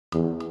Good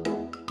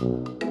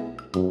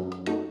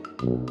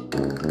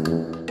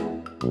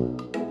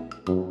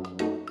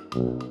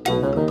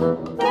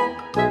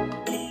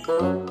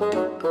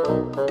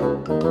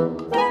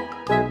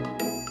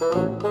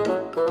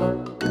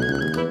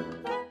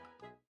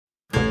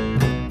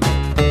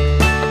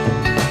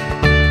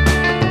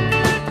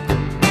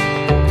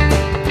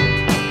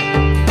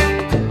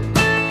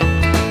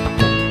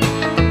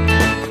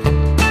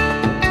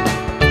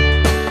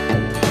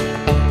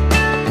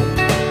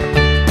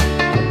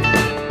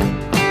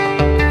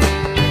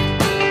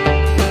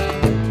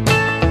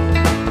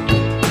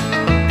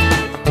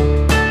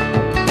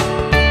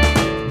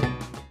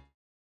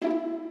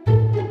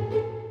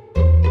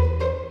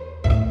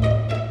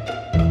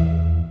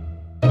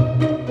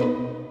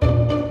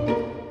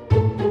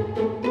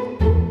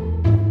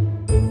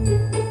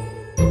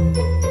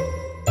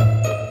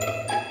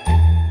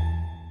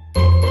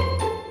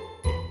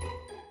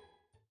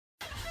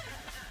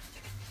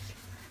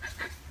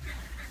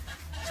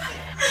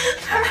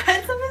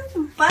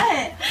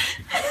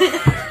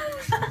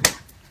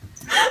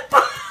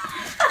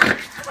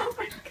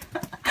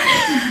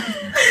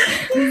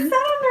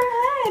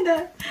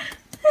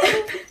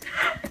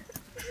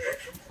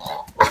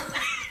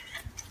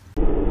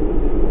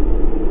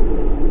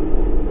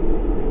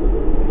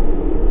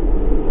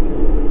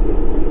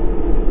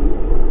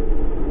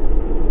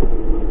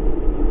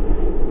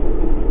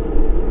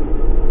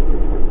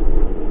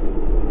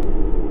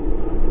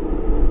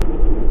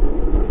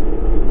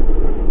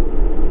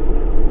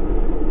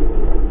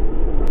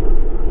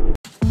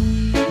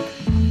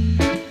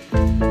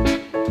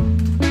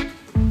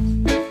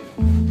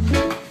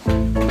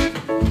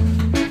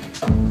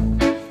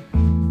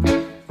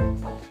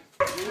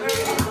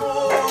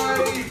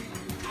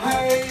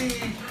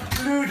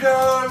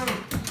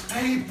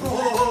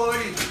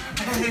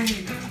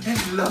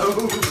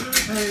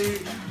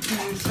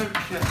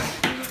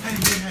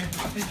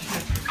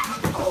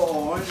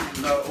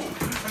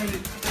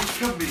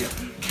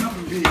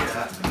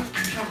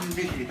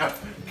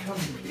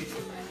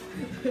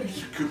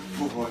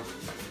boy.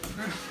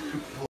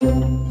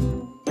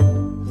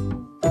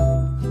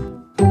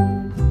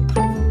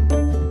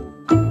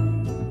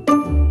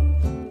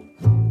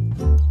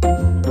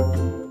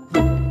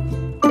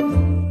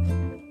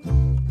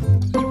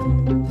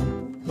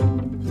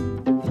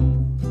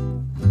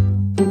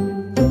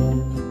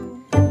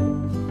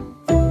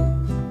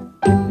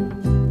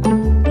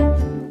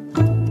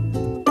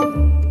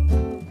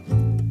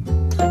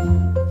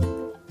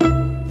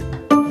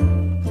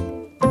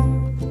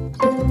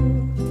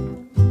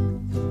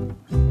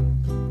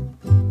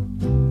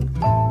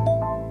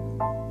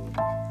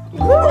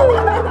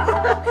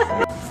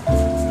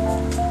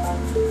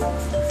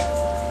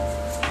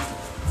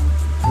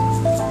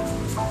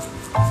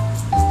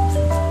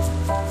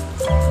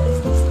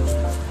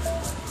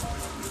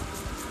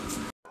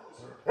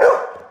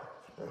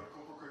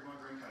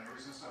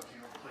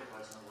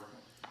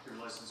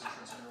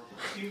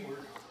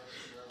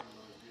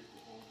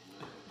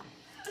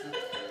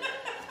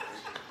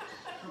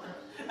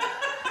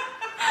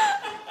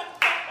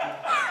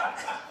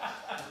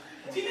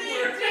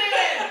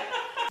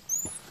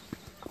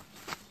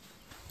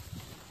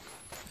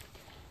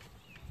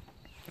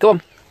 Come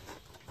on.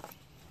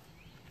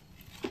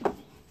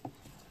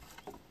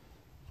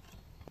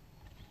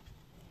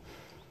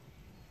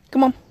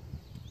 Come on.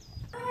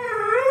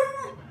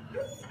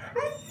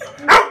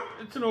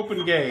 It's an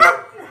open gate.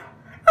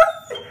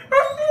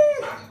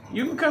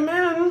 You can come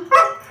in.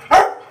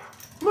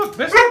 Look,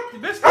 Biscuit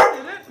did it.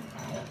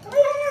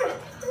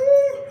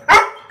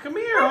 Come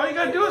here. All you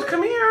gotta do is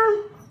come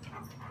here.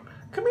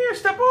 Come here,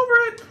 step over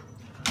it.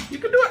 You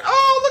can do it.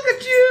 Oh, look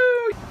at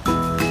you.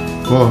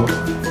 Whoa.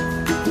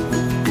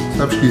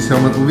 Stopsky sell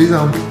na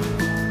televisão.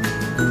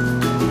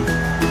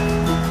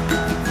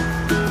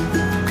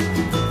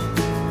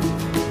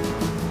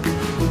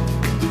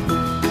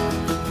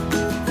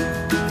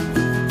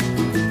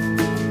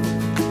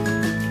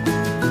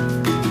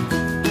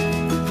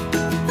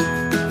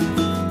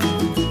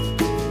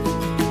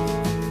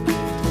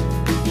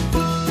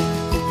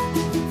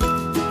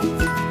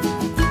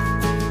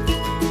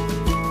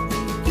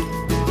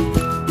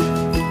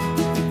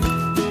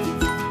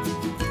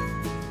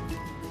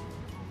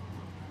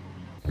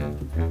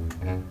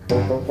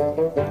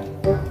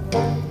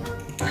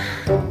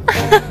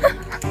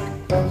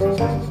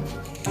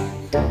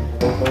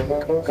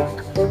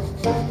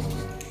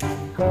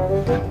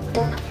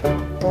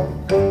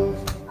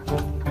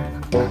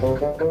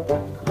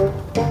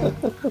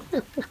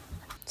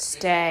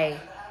 Stay,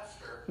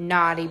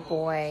 naughty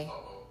boy.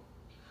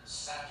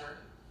 Saturn,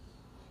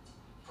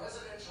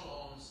 presidential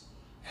homes,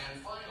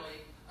 and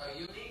finally, a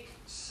unique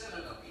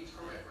synonym. Each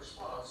correct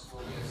response will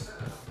be a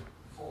synonym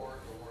for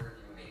the word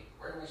unique.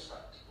 Where do we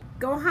start?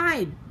 Go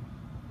hide.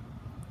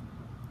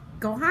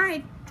 Go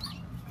hide.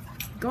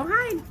 Go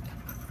hide.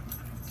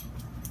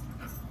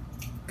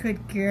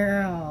 Good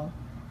girl.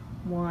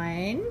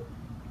 1,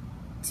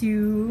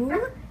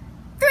 2,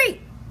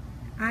 3.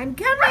 I'm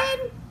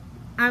coming.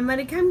 I'm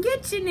gonna come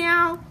get you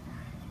now.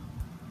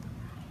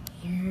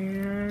 Here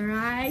Here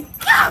I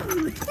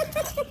come!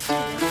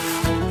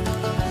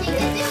 She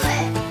can do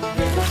it!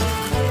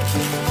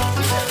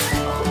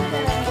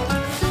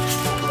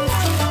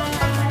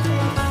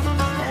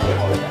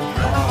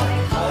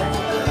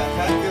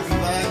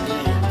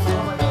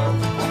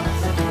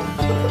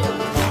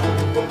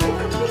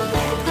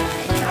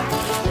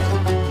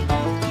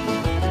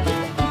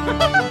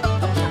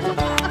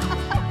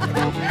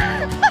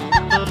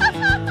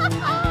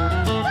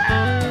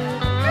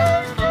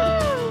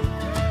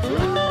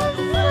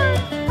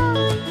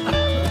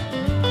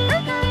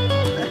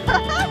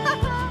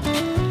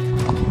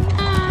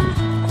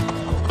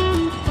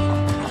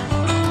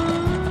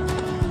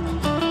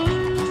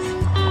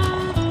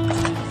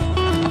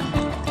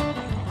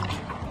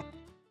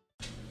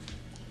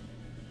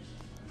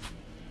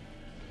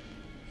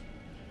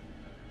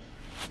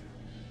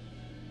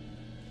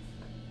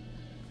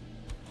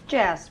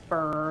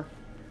 Jasper.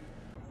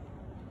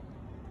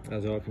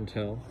 As y'all can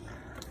tell,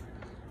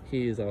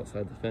 he is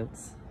outside the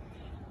fence.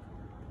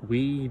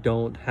 We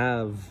don't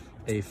have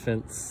a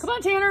fence. Come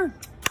on, Tanner.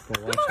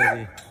 Well,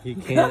 actually, he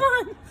can't.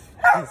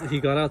 Come on. He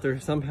got out there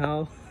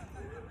somehow.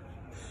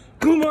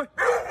 Come on.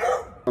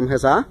 Vamos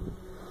rezar?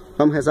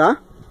 Vamos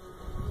rezar?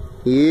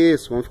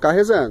 Isso, vamos ficar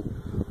rezando.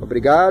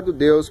 Obrigado,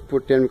 Deus,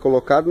 por ter me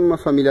colocado numa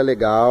família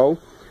legal.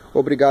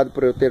 Obrigado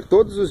por eu ter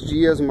todos os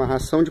dias uma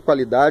ração de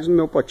qualidade no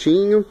meu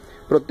potinho.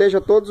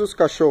 Proteja todos os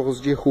cachorros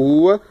de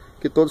rua,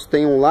 que todos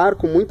tenham um lar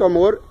com muito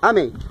amor.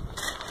 Amém.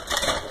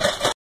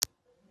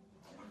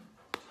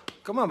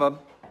 Come on, bub.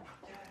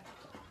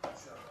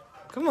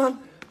 Come on.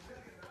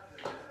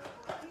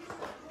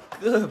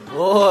 Good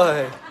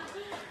boy.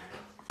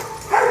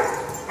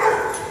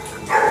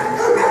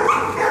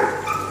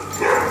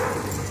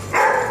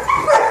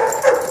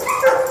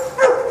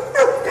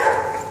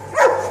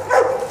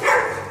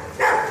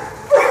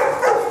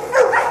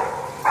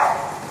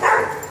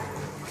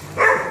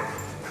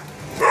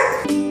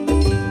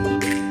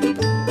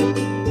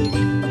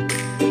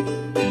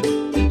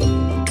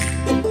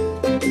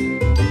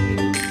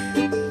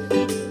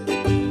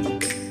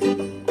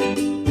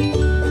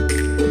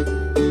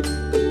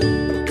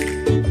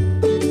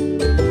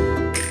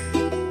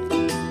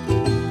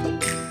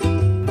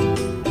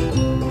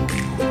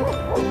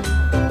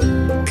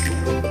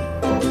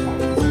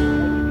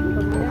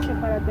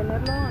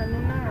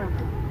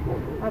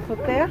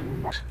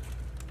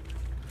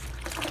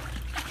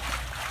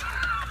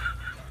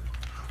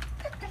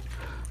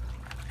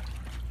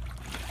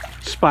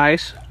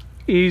 Spice,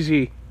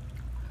 easy.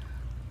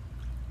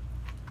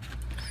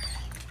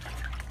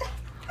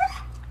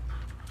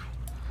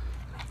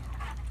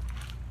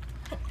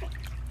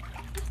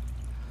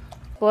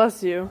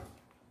 Bless you.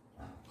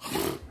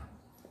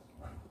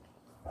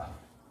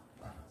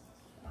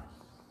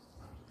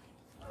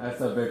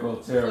 That's a big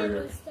old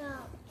terrier.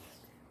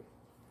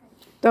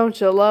 Don't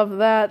you love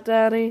that,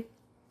 Daddy?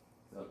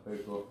 That's a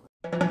big old...